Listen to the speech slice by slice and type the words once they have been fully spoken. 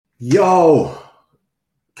Yo,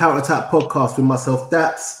 Counter Attack podcast with myself,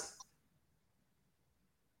 Dats.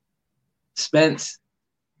 Spence.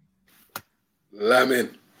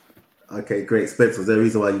 Lamin. Okay, great. Spence, was there a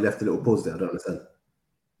reason why you left a little pause there? I don't understand.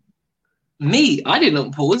 Me? I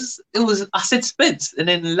didn't pause. I said Spence, and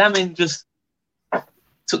then Lamin just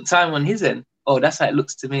took time on his end. Oh, that's how it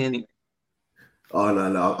looks to me anyway. Oh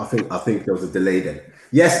no. I think there was a delay then.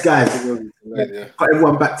 Yes, guys. Got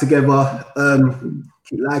everyone back together.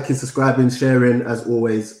 Keep liking, subscribing, sharing as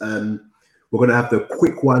always. We're gonna have the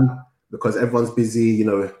quick one because everyone's busy, and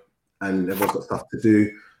everyone's got stuff to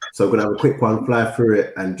do. So we're gonna have a quick one, fly through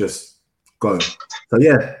it, and just go. So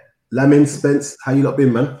yeah, Lamin, Spence, how you lot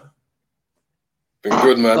been, man? Been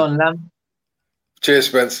good, man. Go on, Lam. Cheers,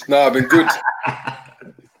 Spence. No, I've been good.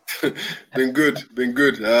 been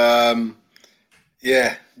good.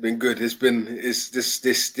 Yeah, been good. This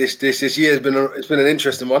year has been an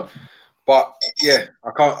interesting one, but yeah,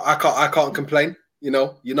 I can't complain.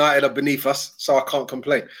 United are beneath us, so I can't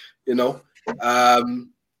complain. Yeah,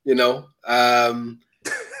 I'm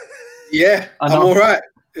all right.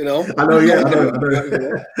 I know. Yeah, I know.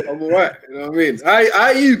 I'm all right. You know what I mean?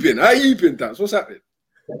 How you been, Dance? What's happening?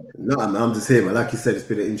 No, I'm just here, man. Like you said, it's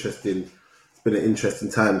been an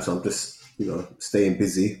interesting time. So I'm just, staying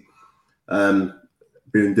busy.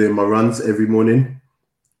 Been doing my runs every morning.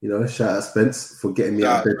 Shout out Spence for getting me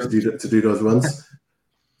out of bed to do those runs.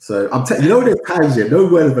 So I'm telling you, there's times here, no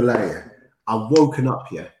word of a lie. I've woken up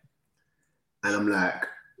here, and I'm like,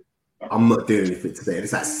 I'm not doing anything today.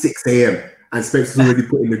 It's like 6 a.m. and Spence has already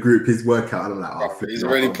put in the group his workout, and I'm like, he's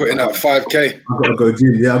already putting out 5K. I've got to go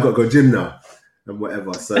gym. Yeah, I've got to go gym now and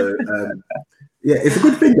whatever. So yeah, it's a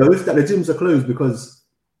good thing though that the gyms are closed because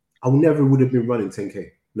I never would have been running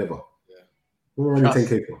 10K. Never. What am I running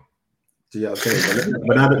 10K for? Yeah, okay.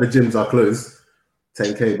 But now that the gyms are closed,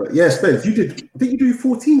 10K. But yeah, Spence, I think you do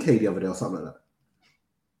 14K the other day or something like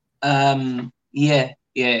that. Yeah.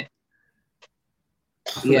 I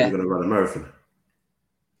feel like you're gonna run a marathon.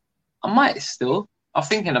 I might still. I'm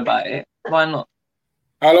thinking about it. Why not?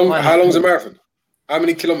 How long's a marathon? How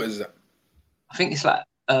many kilometers is that? I think it's like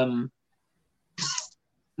a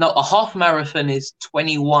half marathon is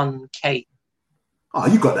 21K. Oh,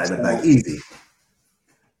 you got that in the bag, easy.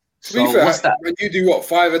 To be fair, what's that? When you do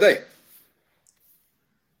 5 a day?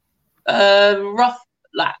 Rough,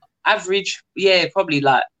 like average, probably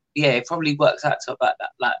it probably works out to about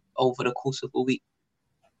that, like over the course of a week,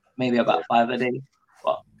 maybe about 5 a day.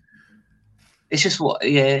 But it's just who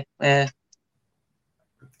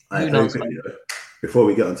knows? Before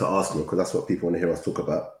we get onto Arsenal, because that's what people want to hear us talk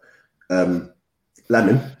about.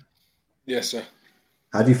 Lamin. Yes, sir.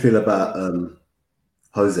 How do you feel about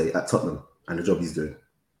Jose at Tottenham and the job he's doing?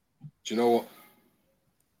 Do you know what?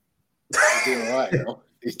 He's doing all right,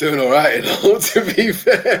 He's doing all right, to be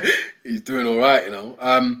fair. He's doing all right,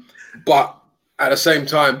 But at the same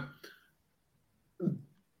time,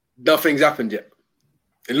 nothing's happened yet.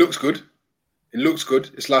 It looks good.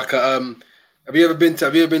 It's like have you ever been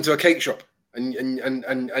to a cake shop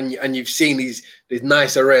and you've seen these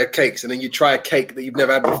nice array of cakes, and then you try a cake that you've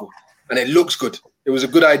never had before and it looks good. It was a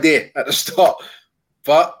good idea at the start,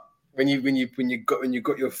 but when you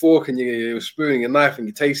got your fork and your spoon and your knife and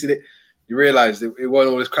you tasted it, you realised it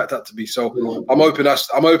wasn't all it's cracked up to be. So I'm hoping that's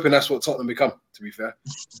what Tottenham become, to be fair.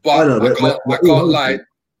 But I can't lie,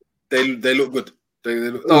 they look good. They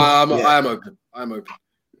look. No, I'm open.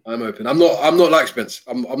 I'm not like Spence.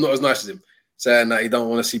 I'm not as nice as him, saying that he don't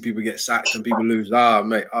want to see people get sacked and people lose.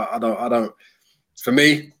 Mate, I don't. For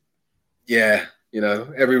me, yeah,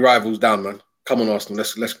 every rival's down, man. Come on, Arsenal.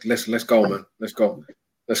 Let's go, man. Let's go.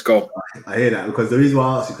 I hear that because the reason why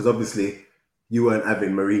I asked you, because obviously you weren't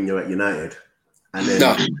having Mourinho at United, and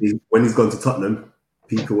then when he's gone to Tottenham,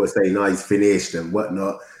 people were saying, "No, he's finished" and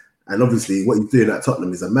whatnot. And obviously, what he's doing at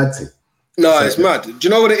Tottenham is a mad thing. No, it's mad. Do you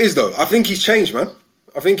know what it is though? I think he's changed, man.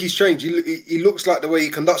 I think he's changed. He looks like the way he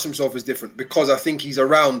conducts himself is different because I think he's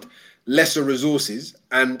around lesser resources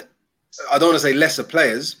and I don't want to say lesser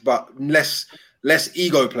players, but less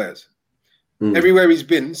ego players. Everywhere he's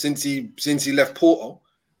been since he left Porto,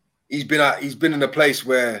 he's been in a place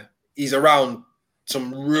where he's around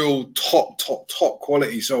some real top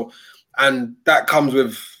quality. So, and that comes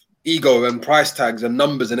with ego and price tags and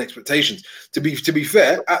numbers and expectations. To be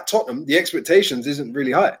fair, at Tottenham, the expectations isn't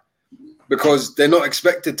really high because they're not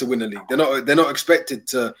expected to win a league. They're not expected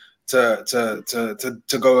to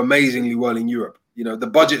go amazingly well in Europe. The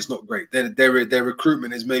budget's not great. Their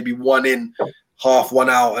recruitment is maybe one in, half, one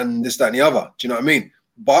out, and this, that, and the other. Do you know what I mean?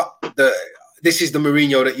 But this is the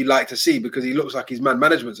Mourinho that you like to see because he looks like his man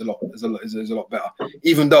management's a lot better.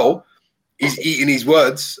 Even though he's eating his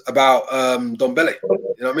words about Dombele.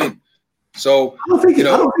 You know what I mean? So I don't think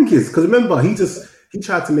it's because remember he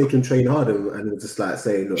tried to make him train harder and just like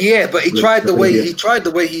saying, look, yeah, but he tried the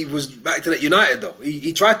way he was acting at United though.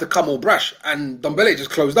 He tried to come all brash, and Dombele just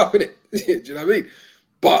closed up, innit? Do you know what I mean?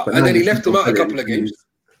 But and then he left him out a couple of games.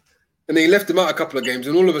 And then he left him out a couple of games,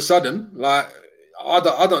 and all of a sudden, like I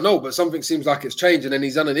don't know, but something seems like it's changed. And then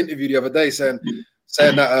he's done an interview the other day saying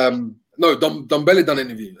that Dombele done an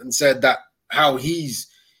interview and said that how he's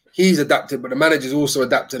adapted, but the manager's also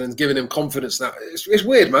adapted and giving him confidence now. It's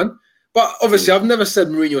weird, man. But obviously, I've never said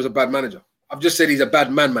Mourinho is a bad manager. I've just said he's a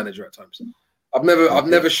bad man manager at times. I've never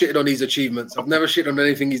shitted on his achievements. I've never shitted on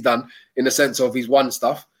anything he's done in the sense of he's won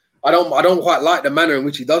stuff. I don't quite like the manner in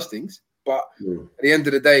which he does things. But at the end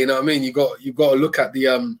of the day, you know what I mean. You've got to look at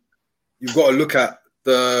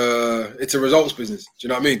it's a results business. Do you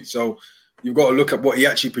know what I mean? So you've got to look at what he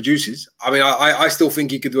actually produces. I mean, I still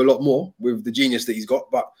think he could do a lot more with the genius that he's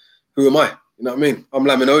got. But who am I? You know what I mean? I'm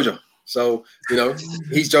Lamin Oja. So you know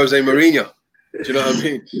he's Jose Mourinho. Do you know what I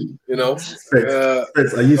mean? You know.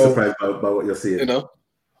 Spence, are you surprised by what you're seeing? You know.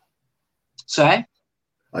 Sorry.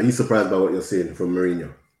 Are you surprised by what you're seeing from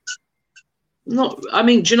Mourinho? No, I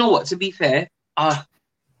mean, do you know what? To be fair,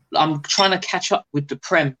 I'm trying to catch up with the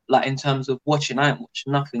Prem, like in terms of watching. I ain't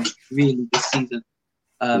watching nothing really this season.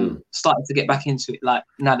 Started to get back into it, like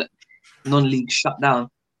now that non-league shut down.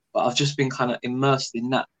 But I've just been kind of immersed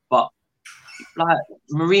in that. But like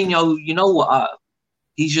Mourinho, you know what?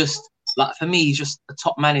 He's just like, for me, he's just a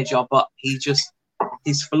top manager. But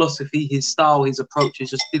his philosophy, his style, his approach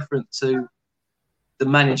is just different to the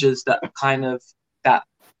managers that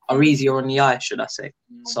are easier on the eye, should I say.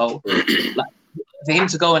 So, like, for him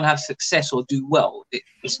to go and have success or do well,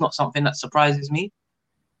 it's not something that surprises me.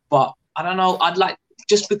 But I don't know,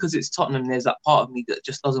 just because it's Tottenham, there's that part of me that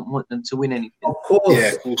just doesn't want them to win anything. Of course.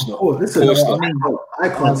 Yeah, of course not. Listen, I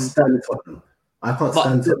can't stand Tottenham. I can't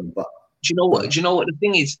stand Tottenham, but... Do you know what the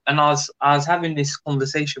thing is? And I was having this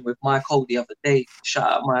conversation with Michael the other day.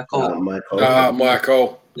 Shout out Michael.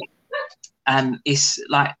 Michael. And it's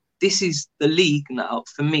like, this is the league now.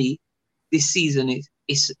 For me, this season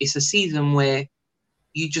it's a season where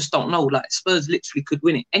you just don't know. Like Spurs literally could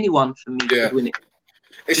win it. Anyone for me could win it.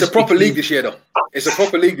 It's just a proper league this year, though. It's a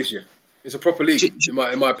proper league this year. It's a proper league, in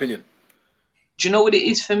my opinion. Do you know what it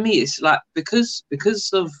is for me? It's like because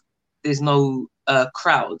of there's no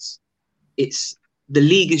crowds. It's the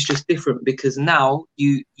league is just different because now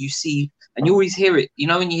you see, and you always hear it. You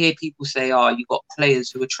know when you hear people say, "Oh, you got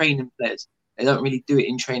players who are training players." They don't really do it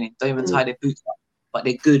in training. Don't even tie their boots up, but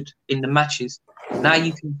they're good in the matches. Now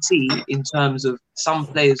you can see in terms of some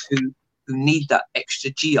players who need that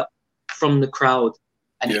extra G up from the crowd,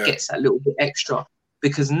 and it gets that little bit extra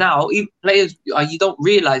because now players you don't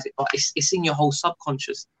realize it, but it's in your whole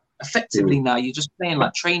subconscious. Effectively now you're just playing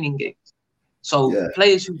like training games. So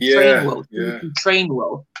players who train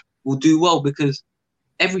well will do well because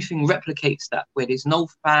everything replicates that. Where there's no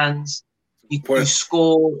fans. You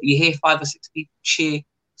score, you hear 5 or 6 people cheer.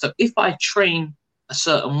 So if I train a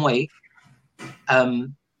certain way,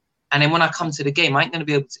 and then when I come to the game, I ain't going to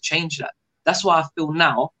be able to change that. That's why I feel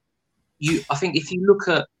now, I think if you look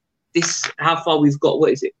at this, how far we've got,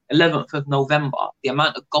 11th of November, the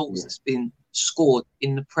amount of goals that's been scored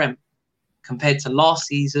in the Prem compared to last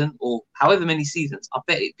season or however many seasons, I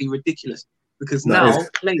bet it'd be ridiculous. Because now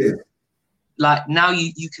players... Like now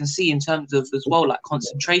you can see in terms of as well, like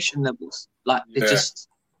concentration levels, like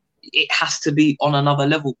it has to be on another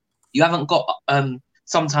level. You haven't got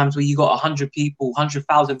sometimes where you got 100 people,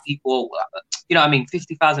 100,000 people, you know what I mean,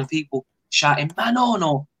 50,000 people shouting "Manon"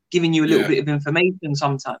 or giving you a little bit of information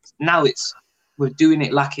sometimes. Now we're doing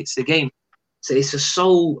it like it's a game. So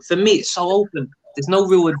for me, it's so open. There's no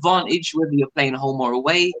real advantage whether you're playing home or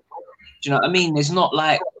away. Do you know what I mean? There's not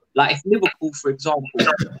like if Liverpool, for example,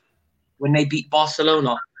 when they beat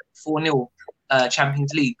Barcelona 4-0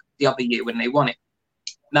 Champions League the other year when they won it.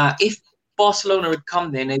 Now, if Barcelona had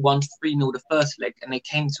come there and they won 3-0 the first leg and they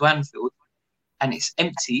came to Anfield and it's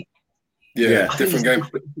empty, different game.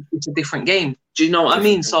 It's a different game. Do you know what I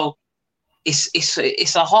mean? So it's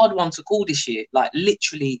a hard one to call this year. Like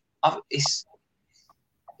literally,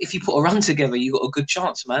 if you put a run together, you got a good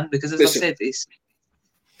chance, man. Because as I said, it's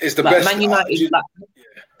the best. Man United,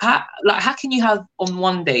 how can you have on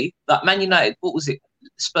one day like Man United? What was it?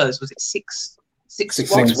 Spurs, was it 6-1?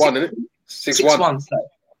 6-1, isn't it? 6-1.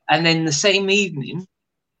 And then the same evening,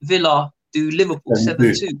 Villa do Liverpool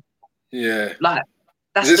 7-2. Yeah, like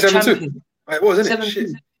that's the champions. It was, isn't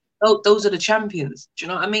it? Those are the champions. Do you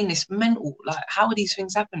know what I mean? It's mental. Like, how are these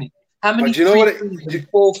things happening? How many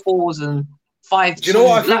 4-4s and 5-2? Do you know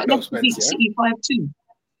what I think? Like, let's beat City 5-2.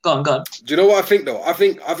 Go on. Do you know what I think though? I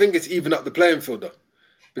think it's even up the playing field though,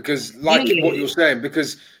 because what you're saying.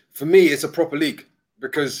 Because for me, it's a proper league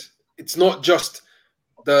because it's not just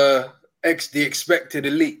the expected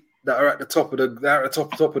elite that are at the top of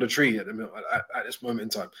the tree at this moment in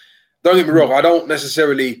time. Don't get me wrong.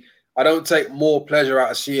 I don't take more pleasure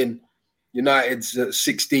out of seeing United's at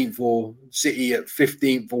 16th or City at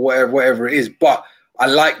 15th or whatever it is. But I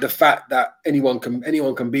like the fact that anyone can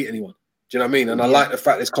beat anyone. Do you know what I mean? And I like the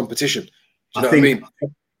fact there's competition. Do you know what I mean?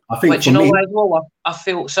 I think. But you know what as well? I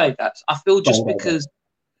feel just because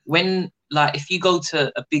when, like, if you go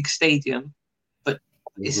to a big stadium, but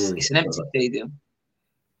it's an empty stadium.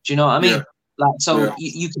 Do you know what I mean? Yeah. Like, so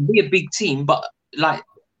you can be a big team, but like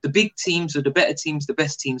the big teams or the better teams, the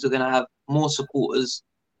best teams are going to have more supporters,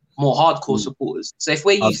 more hardcore supporters. So if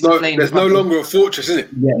we're used to playing, there's no longer a fortress, is it?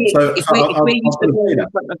 Yeah. If we're used to playing in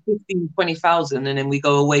front of 15, 20,000, and then we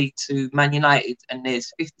go away to Man United and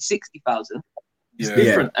there's 50, 60,000, it's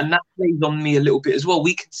different, and that plays on me a little bit as well.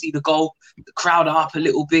 We can see the goal, the crowd are up a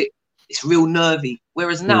little bit. It's real nervy.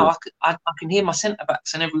 Whereas now I can hear my centre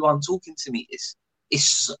backs and everyone talking to me. It's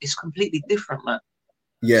completely different, man.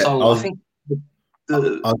 Yeah. So I think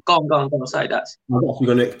go on. Sorry, that's. Can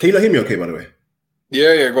you not hear me? Okay, by the way.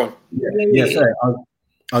 Yeah, go on. Yeah. Sorry,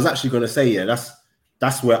 I was actually going to say,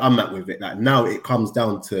 that's where I'm at with it. Like now, it comes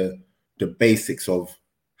down to the basics of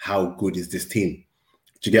how good is this team.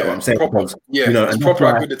 Do you get what I'm saying? Proper, it's proper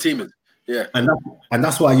how good the team is. Yeah, and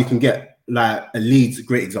that's why you can get like a Leeds, a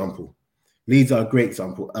great example. Leeds are a great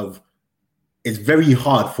example of. It's very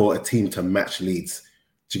hard for a team to match Leeds.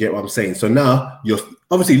 Do you get what I'm saying? So now you're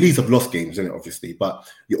obviously Leeds have lost games, isn't it? Obviously, but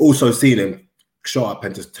you're also seeing them show up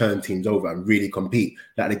and just turn teams over and really compete.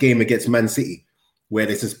 Like the game against Man City, where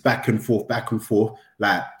there's just back and forth.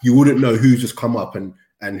 Like you wouldn't know who's just come up and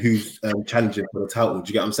who's challenging for the title. Do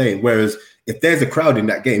you get what I'm saying? Whereas if there's a crowd in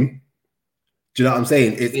that game, do you know what I'm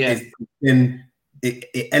saying?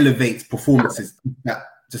 It elevates performances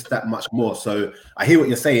just that much more. So I hear what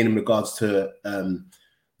you're saying in regards to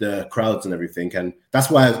the crowds and everything, and that's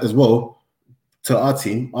why as well to our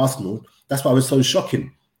team, Arsenal. That's why it was so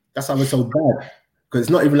shocking. That's why we're so bad, because it's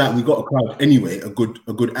not even like we got a crowd anyway, a good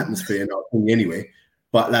atmosphere in our team anyway.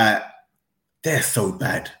 But like they're so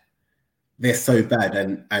bad. They're so bad,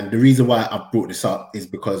 and the reason why I brought this up is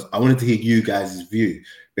because I wanted to hear you guys' view,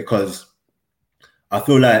 because I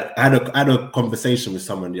feel like I had a conversation with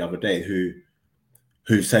someone the other day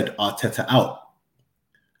who said Arteta out.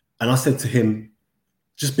 And I said to him,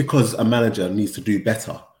 just because a manager needs to do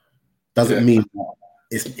better doesn't mean that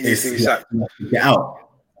it's get out.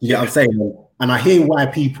 You get what I'm saying? And I hear why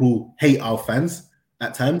people hate our fans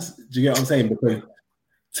at times. Do you get what I'm saying? Because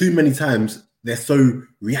too many times they're so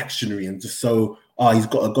reactionary and just so, he's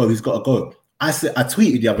got to go. I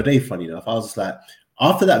tweeted the other day, funny enough, I was just like,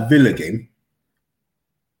 after that Villa game,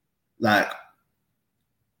 like,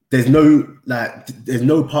 there's no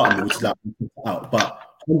part of me which is like out, but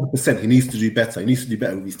 100% he needs to do better. He needs to do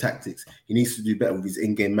better with his tactics. He needs to do better with his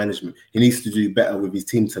in-game management. He needs to do better with his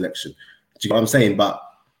team selection. Do you know what I'm saying? But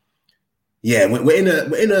yeah, we're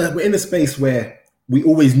in a space where we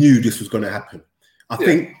always knew this was going to happen. I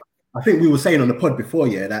think we were saying on the pod before,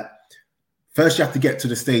 that first you have to get to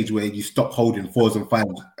the stage where you stop holding 4s and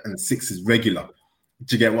 5s and 6s regular.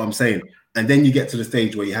 Do you get what I'm saying? And then you get to the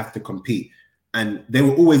stage where you have to compete. And there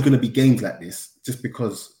were always going to be games like this just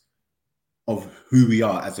because of who we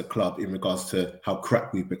are as a club in regards to how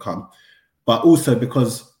crap we've become. But also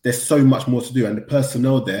because there's so much more to do, and the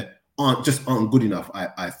personnel there aren't good enough,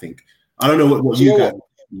 I think. I don't know what you guys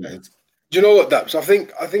think. Do you know what, Daps? I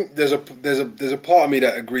think there's a part of me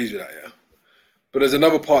that agrees with that, yeah. But there's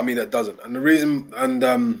another part of me that doesn't. And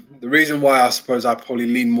the reason why I suppose I probably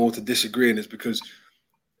lean more to disagreeing is because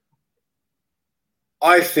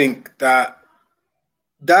I think that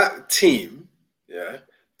team,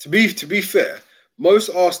 to be fair, most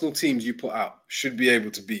Arsenal teams you put out should be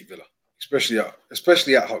able to beat Villa,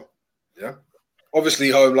 especially at home. Yeah. Obviously,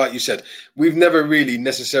 home, like you said, we've never really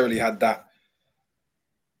necessarily had that,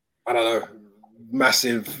 I don't know,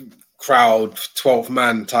 massive crowd, 12th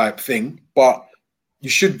man type thing. But you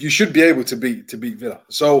should be able to beat Villa.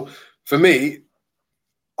 So for me,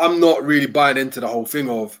 I'm not really buying into the whole thing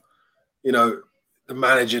of, the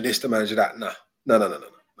manager this, the manager that. No.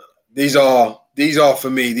 These are for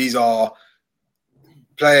me. These are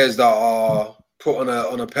players that are put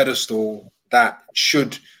on a pedestal that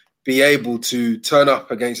should be able to turn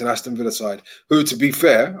up against an Aston Villa side, who, to be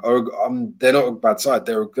fair, they're not a bad side.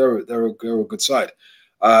 They're a good side,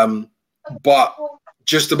 but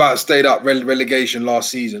just about stayed up relegation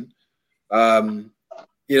last season.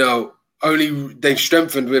 Only they've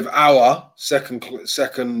strengthened with our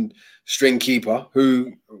second string keeper,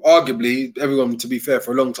 who arguably everyone, to be fair,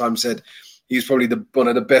 for a long time said he's probably one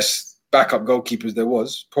of the best backup goalkeepers there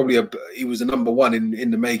was. He was the number one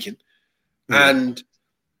in the making. And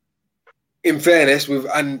in fairness,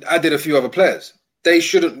 and added a few other players. They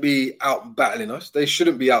shouldn't be out battling us. They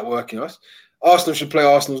shouldn't be outworking us. Arsenal should play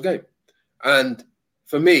Arsenal's game. And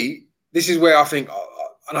for me, this is where I think,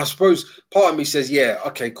 and I suppose part of me says, yeah,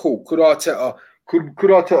 okay, cool. Could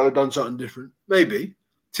Arteta have done something different? Maybe.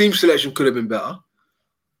 Team selection could have been better.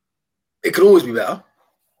 It could always be better.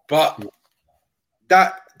 But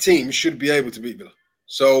that team should be able to beat Villa.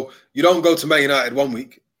 So you don't go to Man United one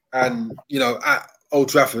week and, at Old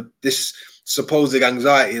Trafford, this supposed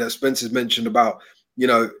anxiety that Spencer's mentioned about,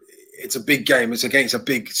 it's a big game. It's against a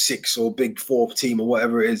big 6 or big 4 team or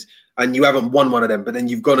whatever it is. And you haven't won one of them, but then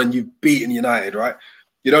you've gone and you've beaten United, right?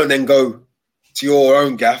 You don't then go to your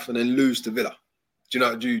own gaff and then lose to Villa. Do you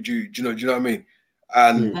know what I mean?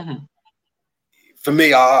 And for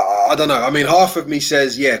me, I don't know. I mean, half of me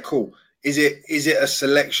says, yeah, cool. Is it a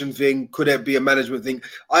selection thing? Could it be a management thing?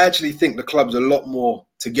 I actually think the club's a lot more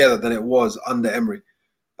together than it was under Emery.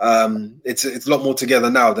 It's a lot more together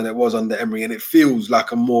now than it was under Emery, and it feels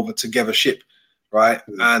like a more of a together ship, right?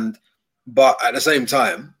 But at the same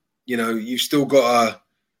time, you've still got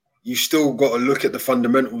to look at the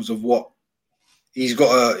fundamentals of what he's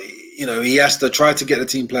got to, he has to try to get the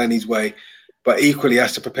team playing his way, but equally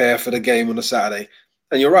has to prepare for the game on a Saturday.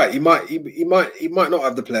 And you're right, he might not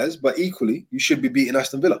have the players, but equally you should be beating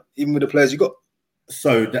Aston Villa, even with the players you got.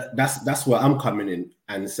 So that's where I'm coming in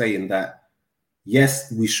and saying that,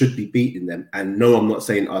 yes, we should be beating them. And no, I'm not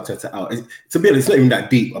saying Arteta out. It's not even that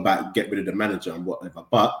deep about get rid of the manager and whatever,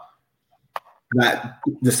 but that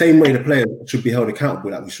the same way the players should be held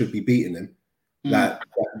accountable, that we should be beating them, that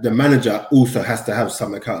the manager also has to have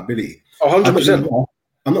some accountability. 100%.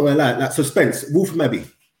 I'm not going to lie. Like, so Spence,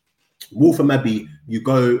 Wolverhampton Abbey, you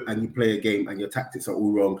go and you play a game and your tactics are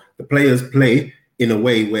all wrong. The players play in a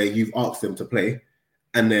way where you've asked them to play,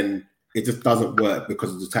 and then it just doesn't work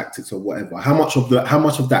because of the tactics or whatever. How much of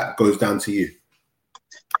that goes down to you?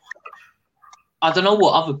 I don't know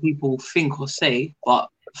what other people think or say, but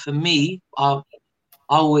for me, I'd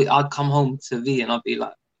come home to V and I'd be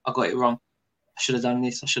like, I got it wrong. I should have done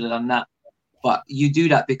this. I should have done that. But you do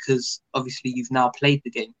that because obviously you've now played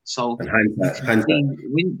the game. So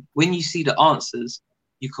when you see the answers,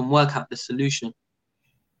 you can work out the solution.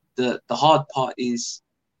 The hard part is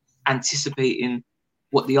anticipating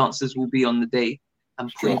what the answers will be on the day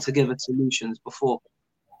and putting together solutions before,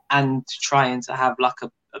 and trying to have like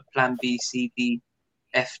a plan B, C, D,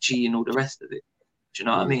 F, G, and all the rest of it. Do you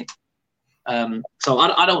know what I mean? So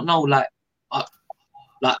I don't know, like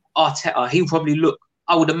Arteta, he'll probably look,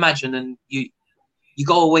 I would imagine, and you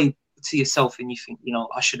go away to yourself and you think,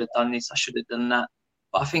 I should have done this, I should have done that.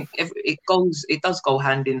 But I think it does go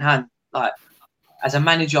hand in hand. Like, as a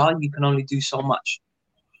manager, you can only do so much.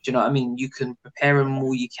 Do you know what I mean? You can prepare him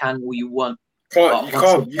all you can, all you want. You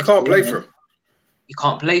can't play for him. You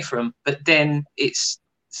can't play for him. But then it's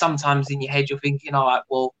sometimes in your head you're thinking, all right,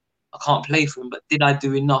 well, I can't play for him, but did I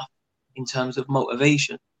do enough in terms of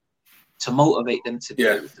motivation to motivate them to be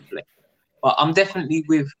able to play? But I'm definitely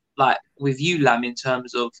with you, Lam, in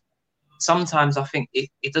terms of sometimes I think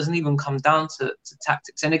it doesn't even come down to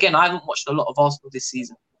tactics. And again, I haven't watched a lot of Arsenal this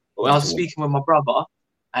season. But when I was speaking with my brother,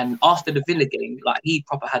 and after the Villa game, like, he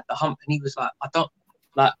proper had the hump, and he was like, I don't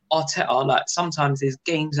like Arteta. Like, sometimes there's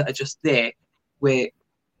games that are just there where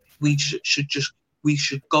we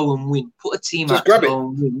should go and win. Put a team just out grab to it. go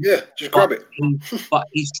and win. Yeah, just grab it. But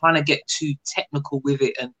he's trying to get too technical with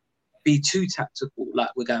it and be too tactical.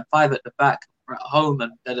 Like, we're going 5 at the back, we're at home,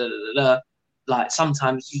 and da da da da. Like,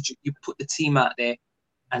 sometimes you put the team out there,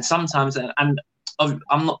 and sometimes, and I'm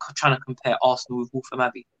not trying to compare Arsenal with Wolverhampton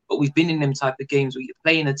Abbey, but we've been in them type of games where you're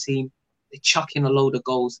playing a team, they're chucking a load of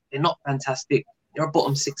goals, they're not fantastic, they're a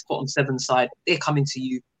bottom 6, bottom 7 side, they're coming to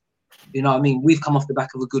you. You know what I mean? We've come off the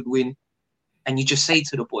back of a good win, and you just say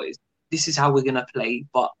to the boys, this is how we're going to play,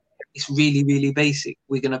 but it's really, really basic.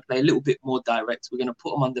 We're going to play a little bit more direct. We're going to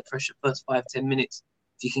put them under pressure first 5-10 minutes.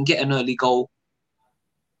 If you can get an early goal,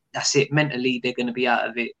 that's it. Mentally, they're going to be out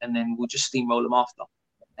of it, and then we'll just steamroll them after.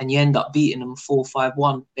 And you end up beating them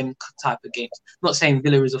 4-5-1, them type of games. I'm not saying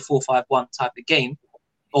Villa is a 4-5-1 type of game,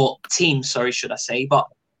 or team, sorry, should I say. But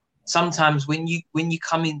sometimes when you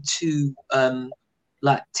come into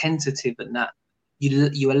like tentative and that,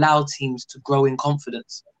 you allow teams to grow in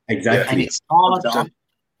confidence. Exactly. And it's harder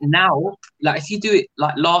now. Like, if you do it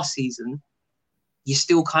like last season, you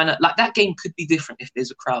still kind of, like, that game could be different if there's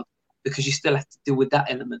a crowd, because you still have to deal with that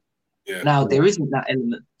element. Yeah. Now there isn't that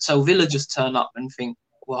element. So Villa just turn up and think,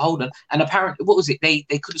 well, hold on. And apparently, what was it? They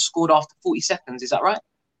could have scored after 40 seconds. Is that right?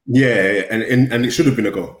 Yeah, and it should have been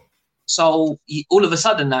a goal. So all of a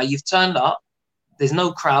sudden now you've turned up. There's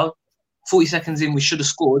no crowd. 40 seconds in, we should have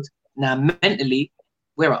scored. Now mentally,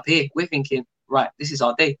 we're up here. We're thinking, right, this is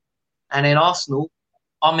our day. And in Arsenal,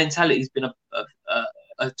 our mentality has been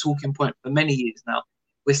a talking point for many years now.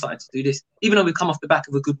 We're starting to do this, even though we come off the back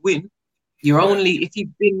of a good win. You're only if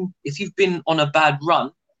you've been on a bad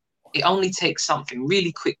run, it only takes something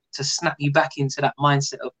really quick to snap you back into that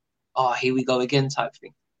mindset of, oh, here we go again type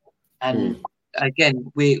thing. And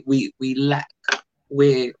again, we're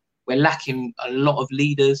lacking a lot of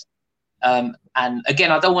leaders. And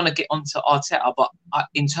again, I don't want to get onto Arteta, but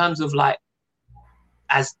in terms of like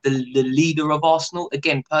as the leader of Arsenal,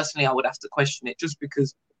 again, personally, I would have to question it just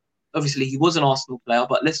because obviously he was an Arsenal player,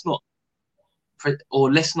 but let's not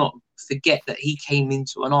forget that he came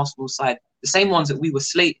into an Arsenal side, the same ones that we were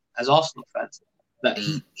slated as Arsenal fans, that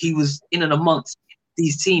he was in and amongst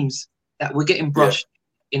these teams that were getting brushed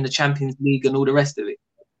in the Champions League and all the rest of it.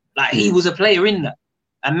 Like he was a player in that,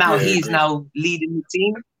 and now he's now leading the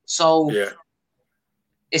team. So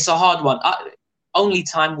it's a hard one. Only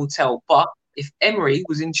time will tell. But if Emery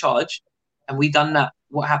was in charge and we done that,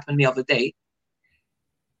 what happened the other day,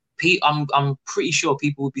 I'm pretty sure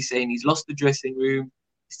people would be saying he's lost the dressing room.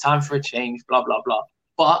 It's time for a change. Blah blah blah.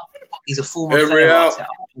 But he's a former player,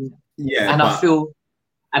 and I feel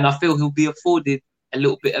he'll be afforded a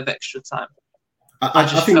little bit of extra time. I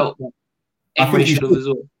felt that Emery should have as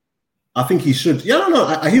well. I think he should. Yeah, no,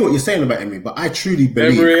 I hear what you're saying about Emery, but I truly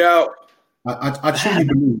believe Emery out. I truly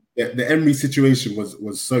believe that the Emery situation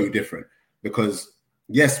was so different because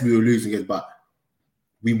yes, we were losing it, but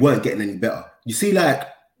we weren't getting any better. You see, like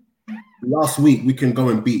last week we can go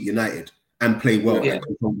and beat United and play well and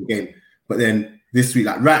control the game, but then this week,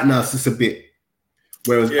 like right now, it's just a bit.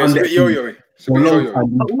 Whereas it's a bit yo-yo.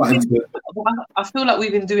 I feel like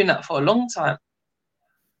we've been doing that for a long time.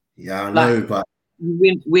 Yeah, I know, but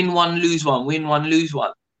win one, lose one, win one, lose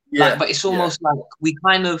one. Yeah, like, but it's almost like we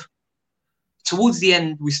kind of towards the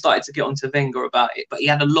end we started to get onto Wenger about it, but he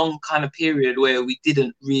had a long kind of period where we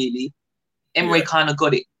didn't really. Emery kind of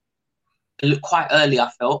got it quite early. I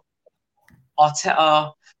felt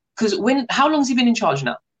Arteta because how long has he been in charge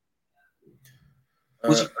now?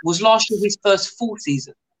 Was last year his first full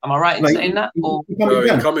season? Am I right in saying that? Or he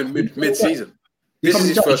come in mid-season. This is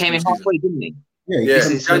his first. He came in halfway, didn't he? Yeah,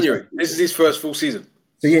 in January. This is his first full season.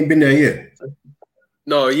 So he ain't been there a year?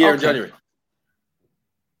 No, a year in January.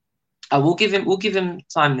 We'll give him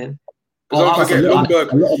time then. Don't forget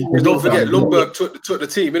Lundberg took the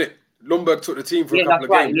team, innit? Lundberg took the team for a couple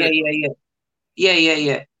of games.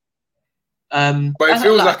 Yeah. But it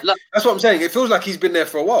feels like that's what I'm saying. It feels like he's been there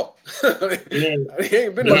for a while. He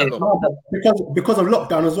ain't been there that long. Because of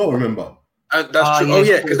lockdown as well, remember? And that's true.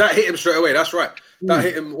 Because that hit him straight away. That's right. That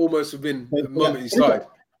hit him almost within the moment he started.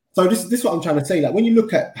 So this is what I'm trying to say. Like when you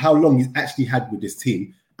look at how long he's actually had with this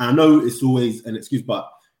team, and I know it's always an excuse,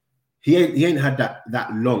 but he ain't had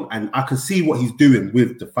that long. And I can see what he's doing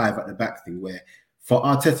with the 5 at the back thing. Where for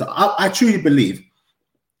Arteta, I truly believe,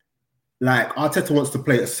 like Arteta wants to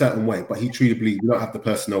play a certain way, but he truly believes we don't have the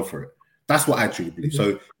personnel for it. That's what I truly believe.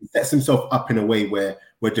 So he sets himself up in a way where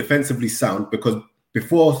we're defensively sound because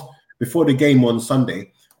before the game on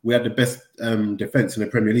Sunday, we had the best defense in the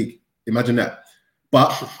Premier League. Imagine that.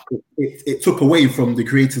 But it took away from the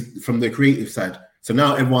creative side. So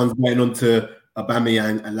now everyone's going on to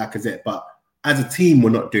Aubameyang and Lacazette. But as a team, we're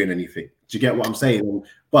not doing anything. Do you get what I'm saying?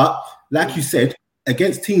 But like you said,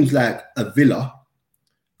 against teams like a Villa,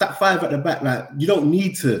 that 5 at the back, like you don't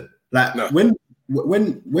need to when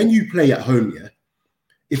you play at home,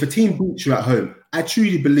 if a team beats you at home, I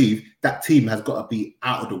truly believe that team has got to be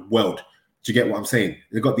out of the world. Do you get what I'm saying?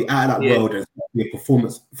 They've got to be out of that world and be a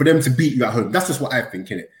performance for them to beat you at home. That's just what I think,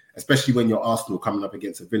 innit? Especially when you're Arsenal coming up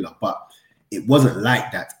against a Villa. But it wasn't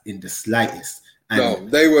like that in the slightest. And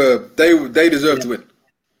they deserve to win.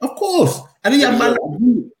 Of course. And then you have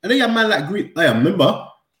man like Green. I remember,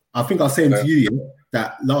 I think I was saying to you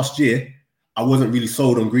that last year I wasn't really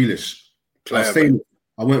sold on Grealish. I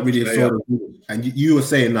weren't really sold on Grealish. And you were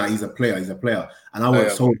saying that he's a player, and I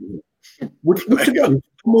wasn't sold on him. Which to be honest,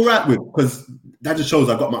 I'm all right with, because that just shows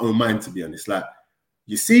I got my own mind, to be honest. Like,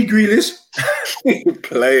 you see Grealish,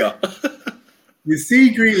 player. You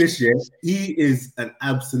see Grealish, he is an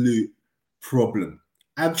absolute problem.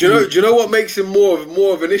 Do you know what makes him more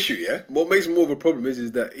of an issue? Yeah, what makes him more of a problem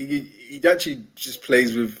is that he actually just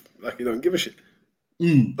plays with like he don't give a shit.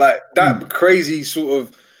 Like that crazy sort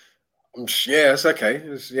of. It's okay.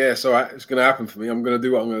 It's all right. It's gonna happen for me. I'm gonna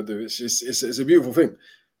do what I'm gonna do. It's a beautiful thing.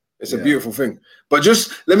 It's a beautiful thing. But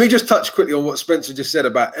let me just touch quickly on what Spencer just said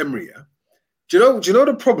about Emery. Yeah? Do you know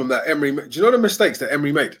the problem that Emery? Do you know the mistakes that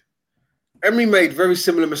Emery made? Emery made very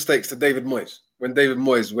similar mistakes to David Moyes when David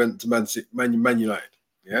Moyes went to Man United.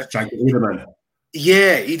 Yeah,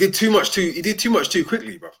 yeah, he did too much too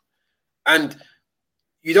quickly, bro. And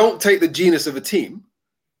you don't take the genius of a team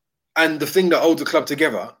and the thing that holds the club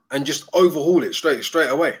together and just overhaul it straight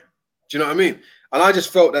away. Do you know what I mean? And I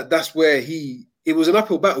just felt that that's where it was an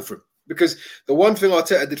uphill battle for him, because the one thing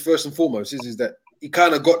Arteta did first and foremost is that he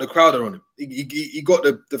kind of got the crowd on him. He got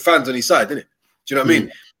the fans on his side, didn't he? Do you know what I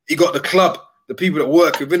mean? He got the club, the people that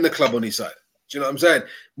work within the club on his side. Do you know what I'm saying?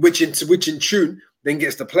 Which in tune then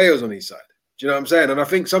gets the players on his side. Do you know what I'm saying? And I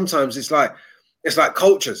think sometimes it's like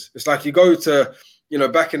cultures. It's like you go to,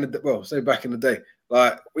 back in the day,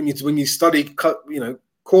 like when you study,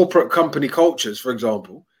 corporate company cultures, for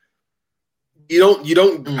example, you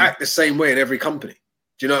don't act the same way in every company.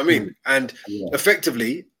 Do you know what I mean? And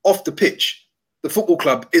effectively, off the pitch, the football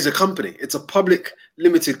club is a company. It's a public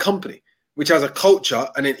limited company, which has a culture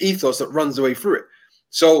and an ethos that runs the way through it.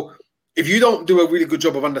 So if you don't do a really good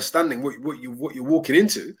job of understanding what you're walking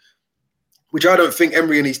into, which I don't think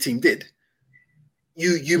Emery and his team did,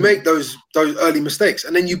 you make those early mistakes,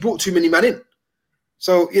 and then you brought too many men in.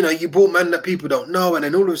 So you brought men that people don't know, and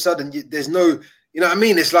then all of a sudden there's no, you know what I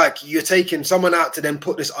mean? It's like you're taking someone out to then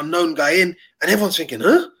put this unknown guy in, and everyone's thinking,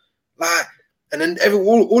 huh? Like, and then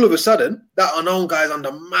all of a sudden that unknown guy is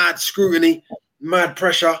under mad scrutiny, mad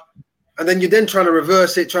pressure. And then you're then trying to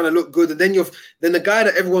reverse it, trying to look good. And then then the guy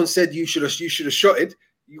that everyone said you should have shotted,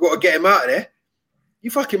 you got to get him out of there.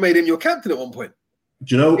 You fucking made him your captain at one point.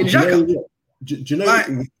 Do you know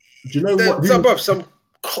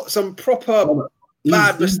some proper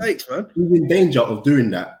bad mistakes, man. He's in danger of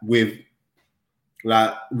doing that with,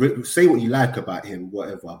 like, say what you like about him,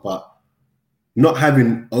 whatever, but not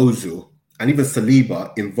having Ozil and even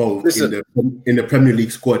Saliba involved in the Premier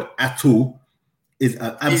League squad at all is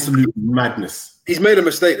an absolute madness. He's made a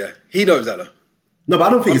mistake there. He knows that, though. No, but I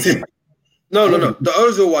don't think it's him. No. The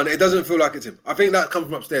Ozil one, it doesn't feel like it's him. I think that comes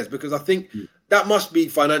from upstairs, because I think that must be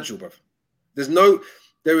financial, bro.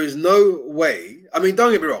 There is no way. I mean,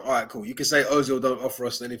 don't get me wrong. All right, cool. You can say Ozil don't offer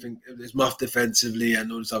us anything. It's muffed defensively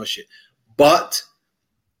and all this other shit. But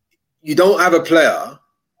you don't have a player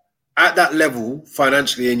at that level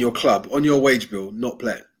financially in your club on your wage bill not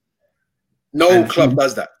playing. No club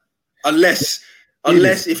does that. Unless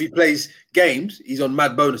if he plays games, he's on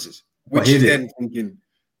mad bonuses, which is then thinking.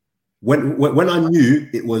 When I knew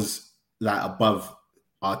it was like above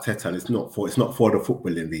Arteta, and it's not for the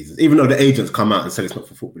footballing reasons, even though the agents come out and said it's not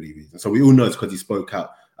for footballing reasons. So we all know it's because he spoke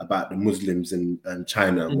out about the Muslims and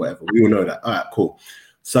China and whatever. We all know that. All right, cool.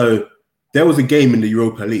 So there was a game in the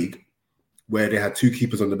Europa League where they had two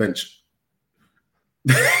keepers on the bench.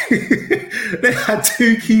 They had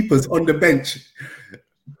two keepers on the bench.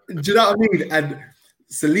 Do you know what I mean? And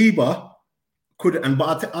Saliba couldn't.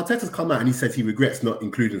 But Arteta's come out and he said he regrets not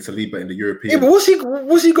including Saliba in the European. Yeah, but what's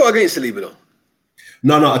he got against Saliba though?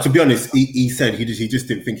 No. To be honest, he said he just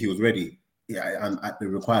didn't think he was ready. Yeah, at the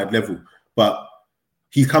required level. But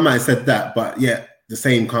he's come out and said that. But yeah, the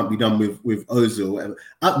same can't be done with Ozil.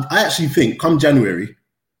 I actually think come January,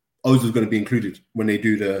 Ozil's going to be included when they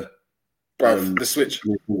do the switch.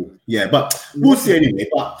 Yeah, but we'll see anyway.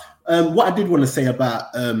 But what I did want to say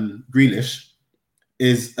about Grealish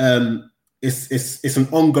is it's an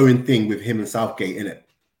ongoing thing with him and Southgate, isn't it?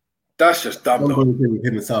 That's just dumb. Ongoing thing with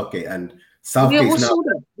him and Southgate, and Southgate's now.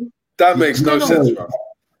 That makes no sense, bro.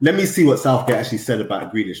 Let me see what Southgate actually said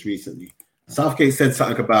about Grealish recently. Southgate said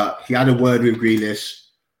something about he had a word with Grealish,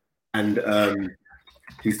 and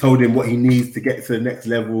he's told him what he needs to get to the next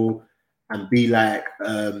level and be like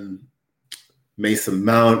Mason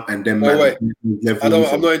Mount, and then wait.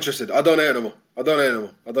 I'm not interested. I don't know anymore.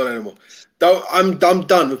 I'm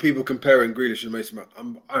done with people comparing Grealish and Mason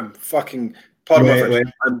Mount. I'm fucking pardon my French.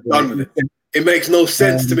 I'm done with it. It makes no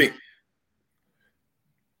sense to me.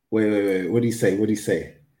 Wait. What do you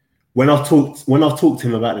say? When I've talked to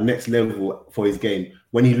him about the next level for his game,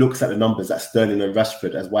 when he looks at the numbers that Sterling and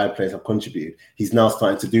Rashford as wide players have contributed, he's now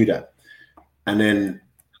starting to do that. And then,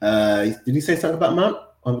 did he say something about Mount?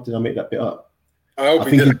 Or did I make that bit up? I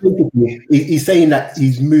think he's saying that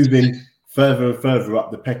he's moving further and further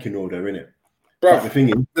up the pecking order, innit? Bro, the thing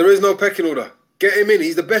is, there is no pecking order. Get him in.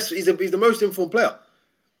 He's the best. He's the most informed player.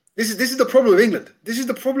 This is the problem with England. This is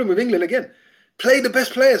the problem with England again. Play the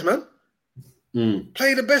best players, man.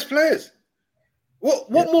 Play the best players. What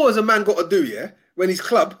more has a man got to do, yeah? When his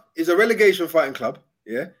club is a relegation fighting club,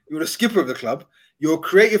 yeah? You're the skipper of the club. You're a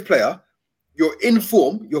creative player. You're in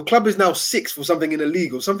form. Your club is now 6th or something in the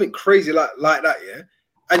league or something crazy like that, yeah?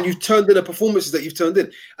 and you've turned in the performances that you've turned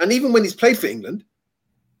in. And even when he's played for England,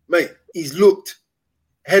 mate, he's looked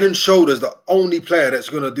head and shoulders the only player that's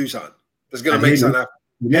going to do something, that's going to make something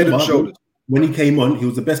happen. Head and shoulders. When he came on, he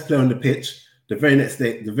was the best player on the pitch. The very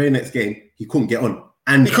next game, he couldn't get on.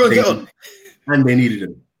 And he couldn't get on. And they needed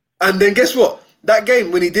him. And then guess what? That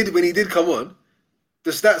game, when he did come on,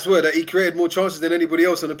 the stats were that he created more chances than anybody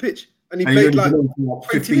else on the pitch. And he played like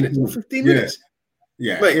 15 minutes.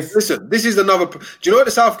 Yeah. Mate, listen, this is another... Do you know what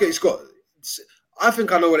the Southgate's got? I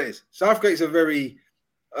think I know what it is. Southgate's a very...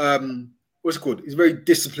 what's it called? He's a very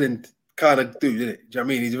disciplined kind of dude, isn't it? Do you know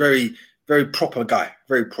what I mean? He's a very, very proper guy.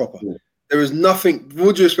 Very proper. Yeah. There is nothing... With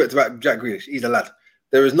all due respect about Jack Grealish, he's a lad.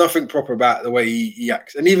 There is nothing proper about the way he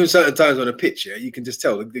acts. And even certain times on a pitch, yeah, you can just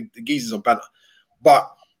tell the geezer's on banter.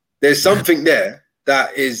 But there's something there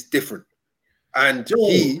that is different. And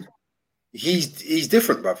he's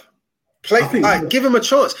different, bruv. Give him a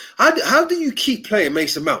chance. How do you keep playing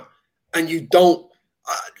Mason Mount and you don't?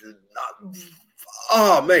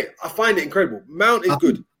 Mate, I find it incredible. Mount is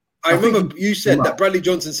good. I remember you said that Bradley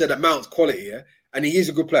Johnson said that Mount's quality, yeah, and he is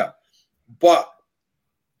a good player. But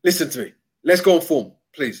listen to me. Let's go on form,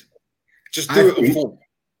 please. Just do it on form.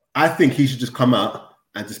 I think he should just come out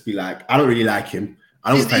and just be like, I don't really like him.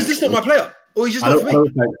 He's just not my player. Or he's just not for me. I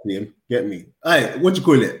don't fancy him. Get me. Hey, what do you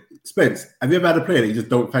call it? Spence, have you ever had a player that you just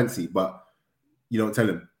don't fancy, but you don't tell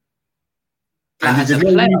him? And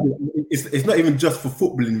it's not even just for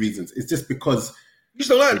footballing reasons. It's just because you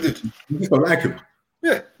just don't like him, dude. You just don't like him.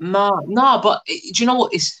 Yeah. Nah, but do you know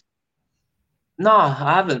what? I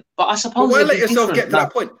haven't. But I suppose why let yourself get to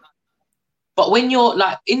that point? But when you're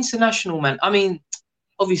like international, man, I mean,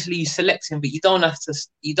 obviously you select him, but you don't have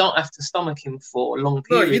to stomach him for a long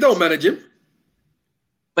period. No, you don't manage him.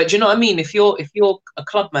 But do you know what I mean? If you're a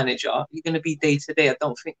club manager, you're going to be day to day. I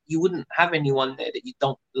don't think you wouldn't have anyone there that you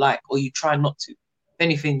don't like, or you try not to. If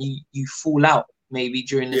anything, you fall out maybe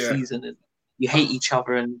during the season and you hate each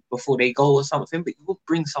other and before they go or something. But you would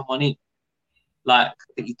bring someone in like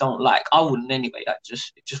that you don't like. I wouldn't anyway. It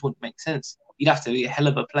just wouldn't make sense. You'd have to be a hell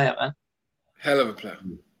of a player, man. Hell of a player.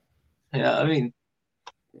 Yeah, I mean.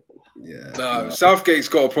 Yeah. No, Southgate's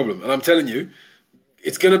got a problem, and I'm telling you,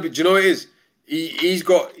 it's gonna be. Do you know what it is? He's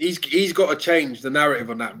got to change the narrative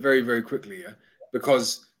on that very, very quickly, yeah.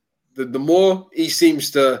 Because the more he seems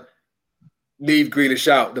to leave Grealish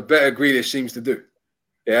out, the better Grealish seems to do,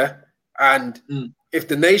 yeah. And if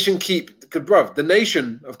the nation the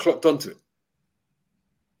nation have clocked onto it.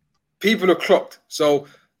 People are clocked. So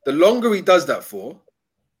the longer he does that for,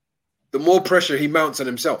 the more pressure he mounts on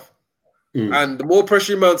himself. And the more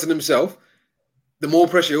pressure he mounts on himself, the more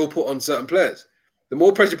pressure he'll put on certain players. The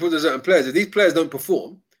more pressure he puts on certain players, if these players don't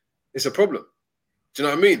perform, it's a problem. Do you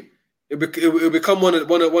know what I mean? It'll become one of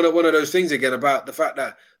those things again about the fact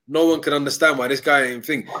that no one can understand why this guy ain't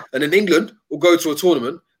thing. And in England, will go to a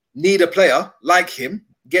tournament, need a player like him,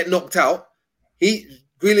 get knocked out.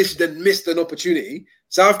 Grealish then missed an opportunity.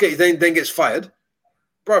 Southgate then gets fired.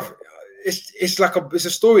 Bruv, it's a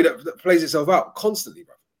story that plays itself out constantly,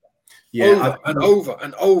 bruv. Yeah, over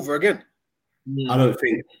and over again. I don't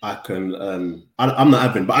think I can. I'm not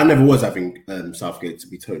having, but I never was having Southgate, to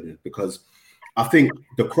be totally honest, because I think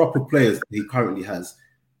the crop of players that he currently has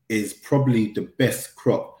is probably the best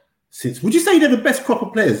crop since. Would you say they're the best crop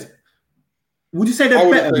of players? Would you say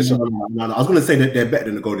they're better? So. No. I was going to say that they're better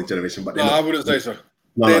than the golden generation, but I wouldn't say so.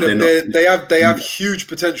 They're not. They have huge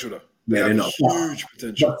potential, though. They're not huge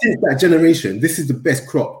potential. But since that generation, this is the best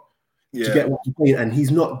crop to get what you're playing, and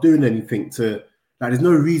he's not doing anything to. Like, there's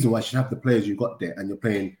no reason why you should have the players you got there, and you're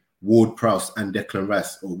playing Ward-Prowse and Declan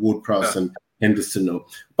Rice, or Ward-Prowse and Henderson.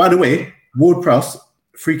 By the way, Ward-Prowse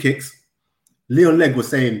free kicks. Leon Legg was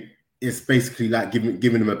saying it's basically like giving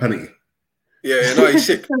him a penalty. Yeah, no, he's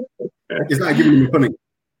sick. It's like giving him a penalty.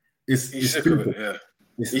 He's sick of it. Yeah,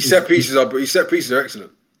 his set pieces are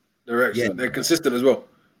excellent. They're excellent. Yeah. They're consistent as well.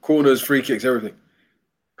 Corners, free kicks, everything.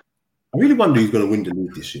 I really wonder who's going to win the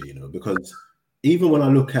league this year. Because even when I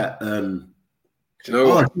look at. Do you know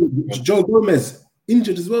what? Joe Gomez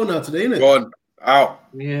injured as well now today, isn't it? Gone out.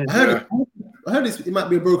 Yeah. I heard it might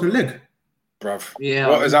be a broken leg. Bruv. Yeah.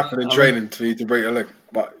 What has happened in training for you to break a leg?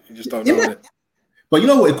 But you just don't know it. But you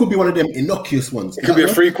know what? It could be one of them innocuous ones. It could be a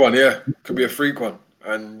freak one, yeah. It could be a freak one.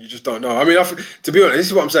 And you just don't know. I mean, to be honest, this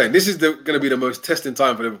is what I'm saying. This is going to be the most testing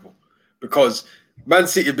time for Liverpool. Because Man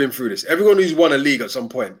City have been through this. Everyone who's won a league at some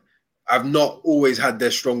point have not always had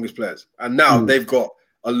their strongest players. And now they've got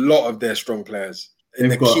a lot of their strong players in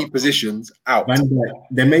the key positions out. Van Dijk,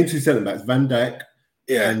 their main two centre backs, Van Dijk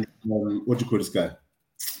and what do you call this guy?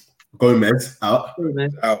 Gomez out.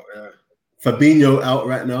 Out, yeah. Fabinho out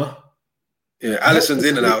right now. Yeah, Alisson's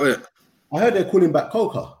in and out, isn't it? I heard they're calling back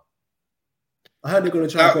Coca. I heard they're going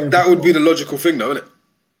to try. That would be the logical thing, though, isn't it?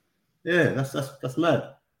 Yeah, that's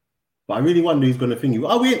mad. But I really wonder who's going to think you.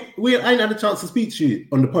 Oh, we ain't had a chance to speak to you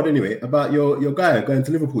on the pod anyway about your guy going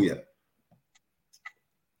to Liverpool yet.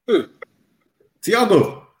 Who?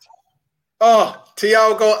 Thiago. Oh,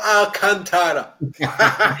 Thiago Alcantara.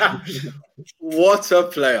 What a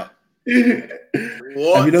player.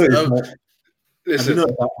 What Have you listen,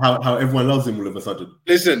 noticed how everyone loves him all of a sudden?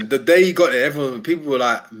 Listen, the day he got there, people were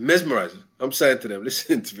like mesmerized. I'm saying to them,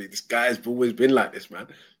 listen to me, this guy's always been like this, man.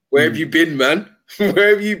 Where have you been, man?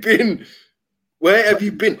 Where have you been? Where have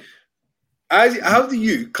you been? How do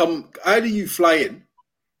you fly in?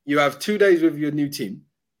 You have 2 days with your new team.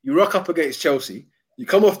 You rock up against Chelsea. You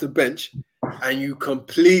come off the bench and you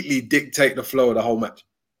completely dictate the flow of the whole match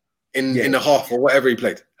in the half or whatever he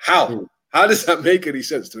played. How? How does that make any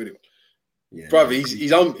sense to anyone? Yeah, bro,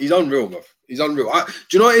 he's unreal, bro. He's unreal. Do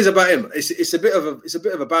you know what it is about him? It's a bit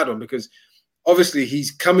of a bad one because obviously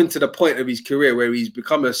he's coming to the point of his career where he's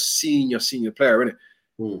become a senior player, isn't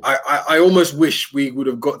it? I almost wish we would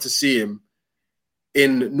have got to see him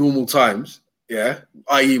in normal times, yeah,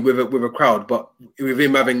 i.e. with a crowd, but with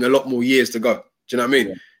him having a lot more years to go. Do you know what I mean?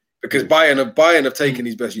 Yeah. Because Bayern have taken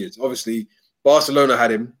his best years. Obviously, Barcelona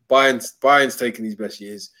had him. Bayern's taken his best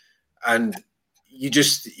years, and you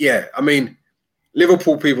just I mean,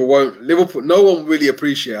 Liverpool people won't. No one really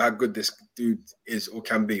appreciate how good this dude is or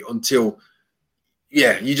can be until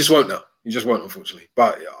you just won't know. You just won't, unfortunately.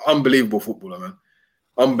 But unbelievable footballer, man.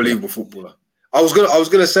 Unbelievable footballer. I was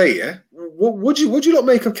gonna say, Would you not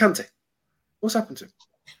make of Kante? What's happened to him?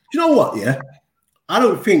 You know what? Yeah,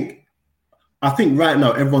 I think right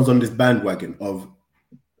now everyone's on this bandwagon of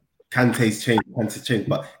Kante's change.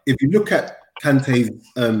 But if you look at Kante's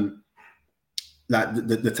like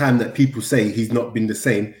the time that people say he's not been the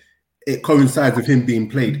same, it coincides with him being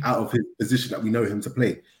played out of his position that we know him to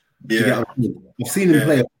play. Yeah, I've seen him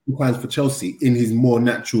play a few times for Chelsea in his more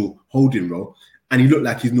natural holding role, and he looked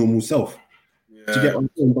like his normal self. Yeah. To get on,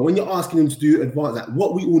 but when you're asking him to do advanced, like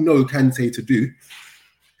what we all know Kante to do,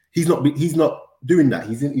 he's not doing that.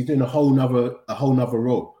 He's doing a whole nother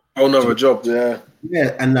role, whole nother job. Yeah,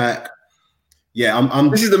 and I'm.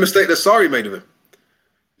 This is the mistake that Sarri made of him.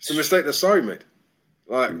 It's the mistake that Sarri made.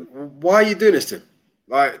 Like, why are you doing this to him?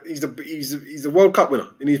 Like, he's the World Cup winner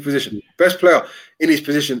in his position, best player in his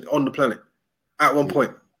position on the planet at one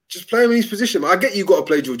point. Just play him in his position. I get you got to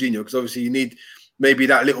play Jorginho because obviously you need maybe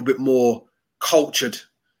that little bit more cultured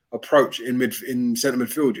approach in centre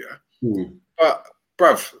midfield, But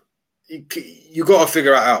bruv, you got to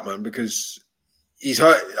figure that out, man, because he's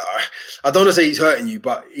hurt. I don't want to say he's hurting you,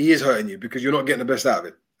 but he is hurting you because you're not getting the best out of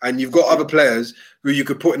it. And you've got other players who you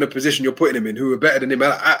could put in a position you're putting him in who are better than him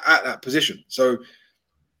at that position. So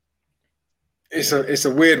it's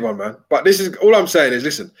a weird one, man. But this is all I'm saying is,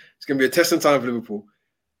 listen, it's going to be a testing time for Liverpool.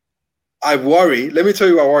 I worry. Let me tell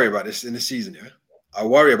you what I worry about this in the season. Yeah, I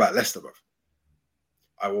worry about Leicester, bro.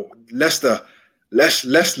 Leicester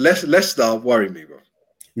worry me, bro.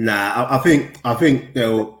 Nah, I think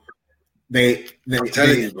they're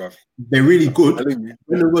telling you, bro. They're really good.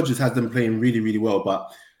 Brendan Rodgers has them playing really, really well,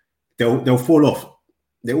 but they'll fall off.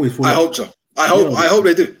 They always fall off. I hope so. I hope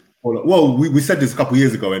they do. Well, we said this a couple of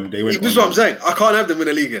years ago, and they went. This is what I'm saying. I can't have them in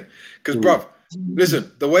the league again because, bruv,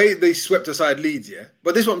 listen, the way they swept aside Leeds,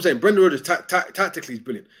 but this is what I'm saying. Brendan Rodgers tactically is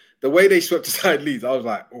brilliant. The way they swept aside Leeds, I was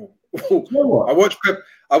like, oh. You know what?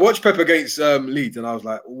 I watched Pep against Leeds, and I was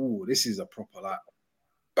like, oh, this is a proper like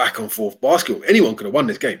back and forth basketball. Anyone could have won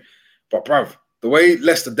this game, but bruv, the way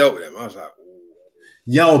Leicester dealt with them, I was like, ooh.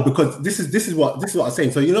 Yeah, because this is what I'm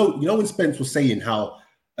saying. So you know when Spence was saying how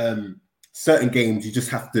certain games you just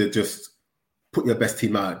have to just put your best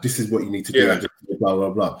team out. This is what you need to do. And just blah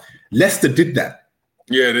blah blah. Leicester did that.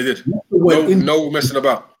 Yeah, they did. No messing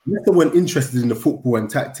about. Leicester weren't interested in the football and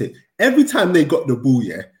tactic. Every time they got the ball,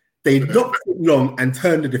 they knocked it long and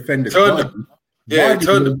turned the defenders. Turned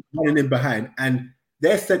them running in behind, and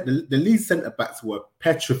the Leeds centre backs were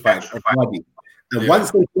petrified of Vardy. And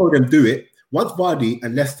once they saw them do it, once Vardy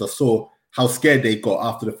and Leicester saw how scared they got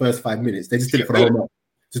after the first 5 minutes, they just did it for the whole match.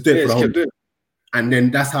 Just did it for the whole match. And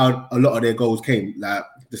then that's how a lot of their goals came, like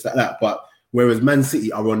just like that. But whereas Man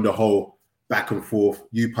City are on the whole back and forth,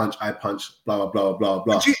 you punch, I punch, blah blah blah blah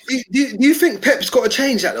blah. Do you think Pep's got to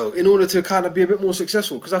change that though in order to kind of be a bit more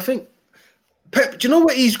successful? Because I think Pep, do you know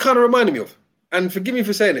what he's kind of reminding me of? And forgive me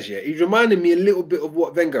for saying this, he's reminding me a little bit of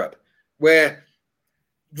what Wenger had, where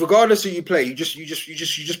regardless of who you play, you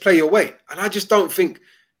just play your way. And I just don't think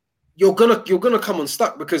you're gonna come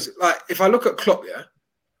unstuck because, like, if I look at Klopp,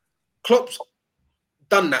 Klopp's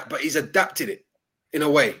done that, but he's adapted it. in a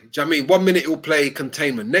way. Do you know what I mean? 1 minute he'll play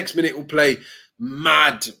containment. Next minute he'll play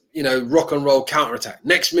mad, rock and roll counter-attack.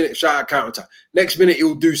 Next minute, shout out counter-attack. Next minute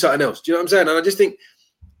he'll do something else. Do you know what I'm saying? And I just think,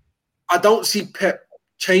 I don't see Pep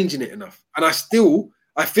changing it enough. And I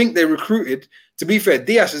think they recruited, to be fair,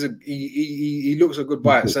 Diaz he looks a good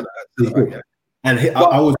buy at centre back. Yeah. And they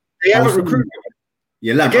haven't recruited him.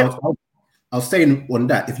 Yeah, Lam, I was saying on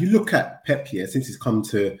that, if you look at Pep here, since he's come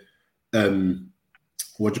to, Man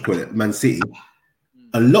City,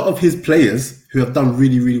 a lot of his players who have done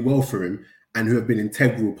really, really well for him and who have been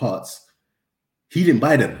integral parts, he didn't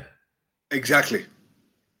buy them. Exactly.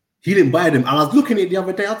 He didn't buy them. And I was looking at it the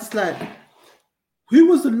other day, I was just like, who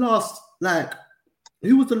was the last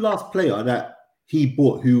player that he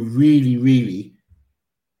bought who really, really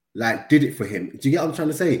did it for him? Do you get what I'm trying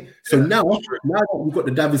to say? So now that we've got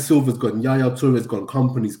the David Silva's gone, Yaya Touré's gone,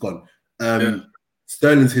 Kompany's gone,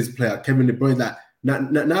 Sterling's his player, Kevin De Bruyne, now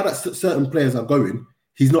that certain players are going,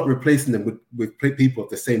 he's not replacing them with people at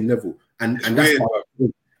the same level. And that's why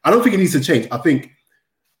I don't think it needs to change. I think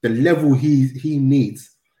the level he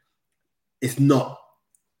needs, it's not,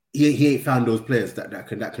 he ain't found those players that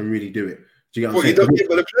can really do it. Do you get what I'm saying?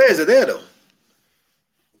 But the players are there though.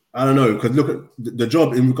 I don't know, because look at the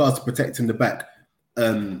job in regards to protecting the back.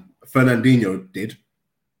 Fernandinho did.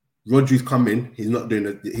 Rodri's come in. He's not doing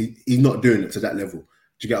it. He's not doing it to that level. Do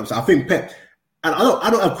you get what I'm saying? I think Pep, and I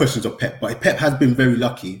don't have questions of Pep, but Pep has been very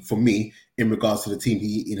lucky for me in regards to the team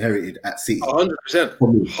he inherited at City. 100%,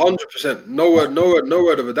 100%. No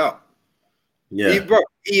word of a doubt. Yeah,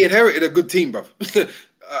 he inherited a good team, bro.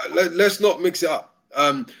 Let's not mix it up.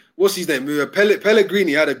 What's his name?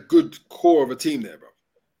 Pellegrini had a good core of a team there, bro.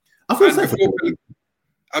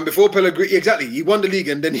 And before Pellegrini, exactly, he won the league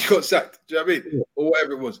and then he got sacked. Do you know what I mean? Yeah. Or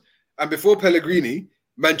whatever it was. And before Pellegrini,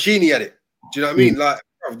 Mancini had it. Do you know what I mean? Like,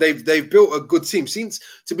 bro, they've built a good team. Since,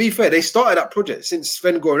 to be fair, they started that project since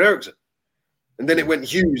Sven-Goran Eriksson. And then it went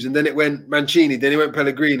Hughes, and then it went Mancini, then it went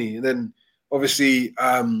Pellegrini, and then obviously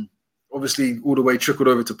all the way trickled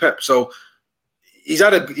over to Pep. So he's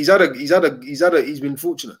been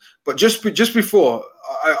fortunate. But just before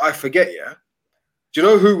I forget, yeah. Do you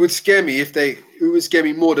know who would scare me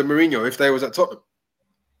more than Mourinho if they was at Tottenham?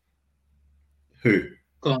 Who?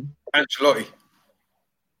 Go on. Ancelotti.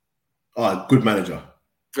 Oh, good manager.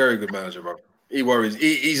 Very good manager, bro. He worries.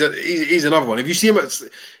 He's another one. If you see him, that's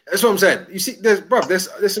what I'm saying. You see,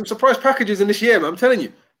 there's some surprise packages in this year, man. I'm telling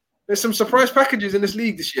you, there's some surprise packages in this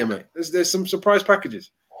league this year, mate. There's some surprise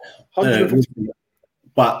packages. 150.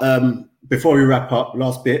 But before we wrap up,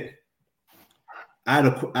 last bit. I had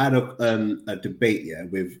a debate, yeah,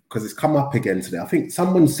 because it's come up again today. I think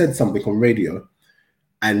someone said something on radio,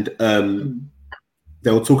 and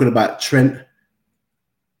they were talking about Trent,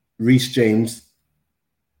 Reece James,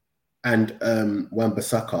 and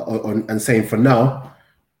Wan-Bissaka, and saying for now,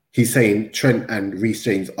 he's saying Trent and Reece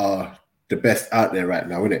James are the best out there right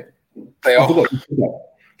now, isn't it? They are.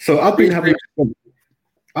 So I've been having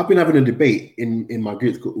a debate in my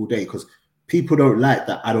group all day because people don't like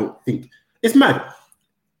that. I don't think. It's mad.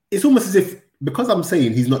 It's almost as if, because I'm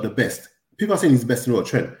saying he's not the best, people are saying he's the best in the world,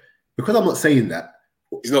 Trent. Because I'm not saying that,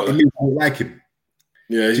 he's not. It means I don't like him.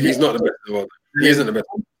 Yeah, he's not the best in the world. He isn't the best.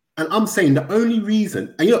 And I'm saying the only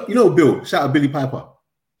reason, and you know Bill, shout out Billy Piper.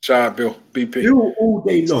 Shout out Bill, BP. Bill all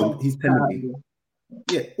day long, he's telling me.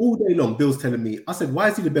 Yeah, all day long, Bill's telling me. I said, why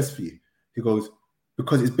is he the best for you? He goes,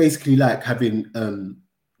 because it's basically like having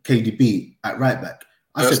KDB at right back.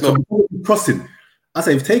 I said, crossing. I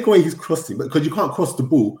said, if take away his crossing, but because you can't cross the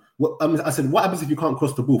ball. I said, what happens if you can't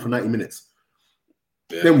cross the ball for 90 minutes?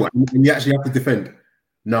 Yeah. Then what? And you actually have to defend?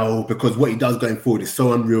 No, because what he does going forward is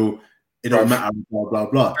so unreal. It don't matter, blah, blah,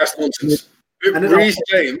 blah. That's nonsense. Reece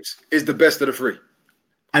James is the best of the three.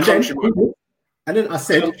 And then I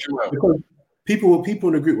said, because people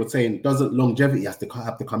in the group were saying, doesn't longevity have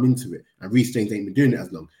to come into it? And Reece James ain't been doing it as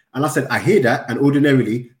long. And I said, I hear that, and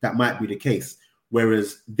ordinarily that might be the case.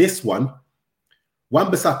 Whereas this one,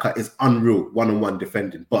 Wan-Bissaka is unreal one-on-one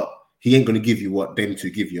defending, but he ain't going to give you what them two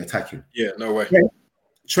give you attacking. Yeah, no way.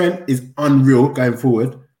 Trent is unreal going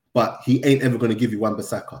forward, but he ain't ever going to give you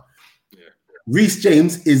Wan-Bissaka. Yeah. Reece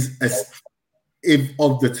James is, if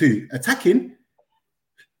of the two, attacking,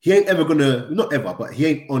 he ain't ever going to, not ever, but he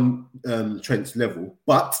ain't on Trent's level.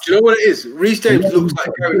 But do you know what it is? Reece James looks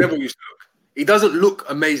like Gary Neville used to look. He doesn't look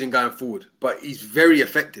amazing going forward, but he's very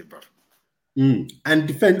effective, bro. And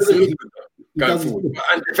defensively,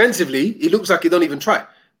 and defensively, he looks like he don't even try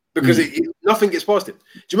because nothing gets past him. Do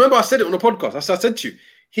you remember I said it on the podcast? I said to you,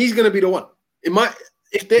 he's going to be the one. It might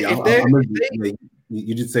you did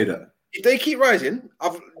say that. If they keep rising,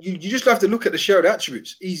 you just have to look at the shared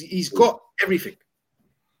attributes. He's got everything.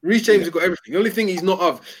 Reece James has got everything. The only thing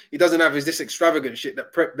he doesn't have is this extravagant shit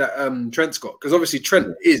that Trent's got. Because obviously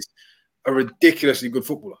Trent is a ridiculously good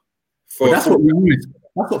footballer. That's what we use.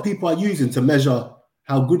 That's what people are using to measure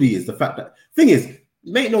how good he is. The fact that thing is,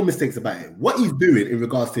 make no mistakes about it. What he's doing in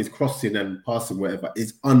regards to his crossing and passing, whatever,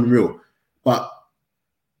 is unreal. But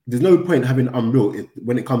there's no point having unreal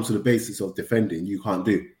when it comes to the basis of defending. You can't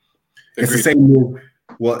do. Agreed. It's the same with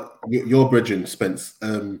what your brethren, Spence,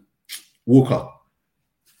 Walker.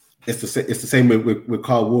 It's the same with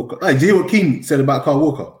Carl Walker. Hey, do you hear what Keane said about Carl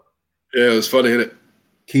Walker? Yeah, it was funny, isn't it?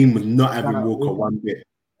 Keane was not having Walker one bit.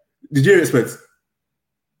 Did you hear it, Spence?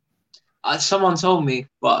 Someone told me,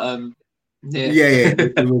 but yeah.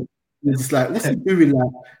 It's just like, what's he doing? Like,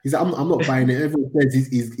 he's like, I'm not buying it. Everyone says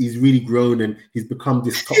he's really grown and he's become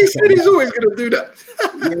this. He said he's always going to do that.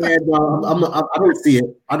 Yeah, no, I'm not. I don't see it.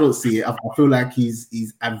 I feel like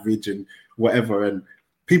he's average and whatever, and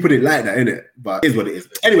people didn't like that, innit? But it is what it is.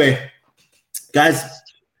 Anyway, guys,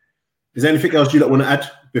 is there anything else you don't want to add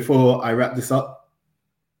before I wrap this up?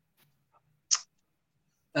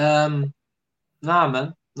 Nah,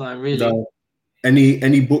 man, not really. No.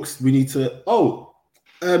 Any books we need to?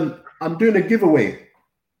 I'm doing a giveaway.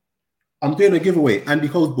 Andy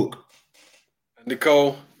Cole's book. Andy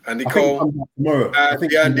Cole. Tomorrow.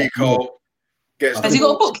 Andy Cole. Has he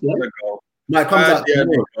got a book yet? No, it comes out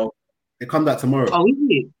tomorrow. It comes out tomorrow. Oh, is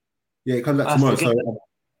it? Yeah, it comes out tomorrow. So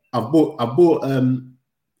I've bought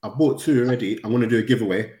two already. I'm going to do a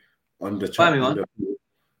giveaway on the chat. Buy me one.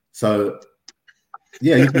 So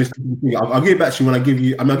yeah, you can just, I'll give it back to you when I give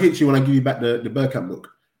you. I'll give it to you when I give you back the Bergkamp book.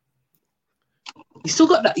 You still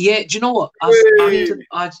got that? Yeah. Do you know what? I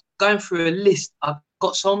was going through a list. I've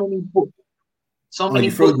got so many books,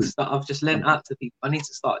 that I've just lent out to people. I need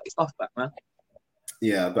to start this stuff back, man.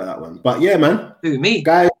 Yeah, I got that one. But yeah, man. Who, me?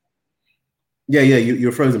 Guys. Yeah,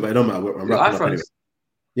 you're frozen, but it don't matter. I'm wrapping up anyway.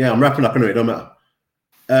 Yeah, I'm wrapping up anyway. It don't matter.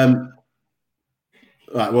 All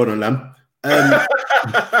right, well done, Lam.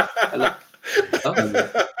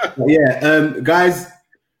 Guys,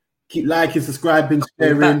 keep liking, subscribing,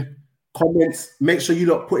 sharing, comments. Make sure you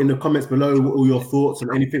lot put in the comments below all your thoughts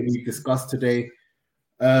on anything we discussed today.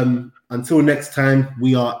 Until next time,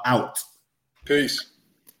 we are out. Peace.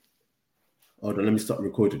 Hold on, let me stop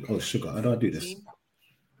recording. Oh, sugar, how do I do this?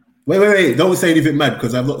 Wait. Don't say anything mad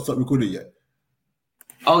because I've not stopped recording yet.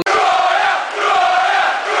 Oh, yeah.